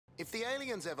If the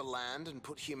aliens ever land and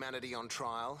put humanity on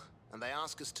trial, and they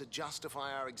ask us to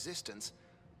justify our existence,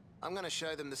 I'm gonna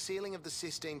show them the ceiling of the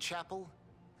Sistine Chapel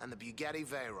and the Bugatti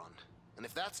Veyron. And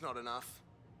if that's not enough,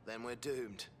 then we're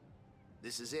doomed.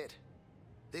 This is it.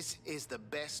 This is the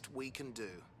best we can do.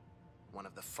 One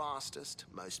of the fastest,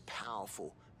 most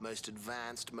powerful, most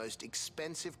advanced, most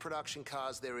expensive production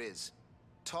cars there is.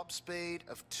 Top speed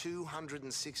of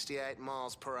 268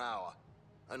 miles per hour.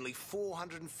 Only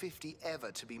 450 ever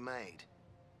to be made.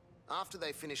 After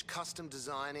they finish custom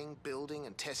designing, building,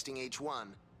 and testing each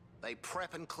one, they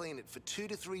prep and clean it for 2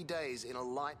 to 3 days in a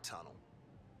light tunnel.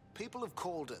 People have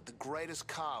called it the greatest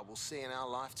car we'll see in our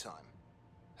lifetime.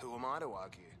 Who am I to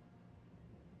argue?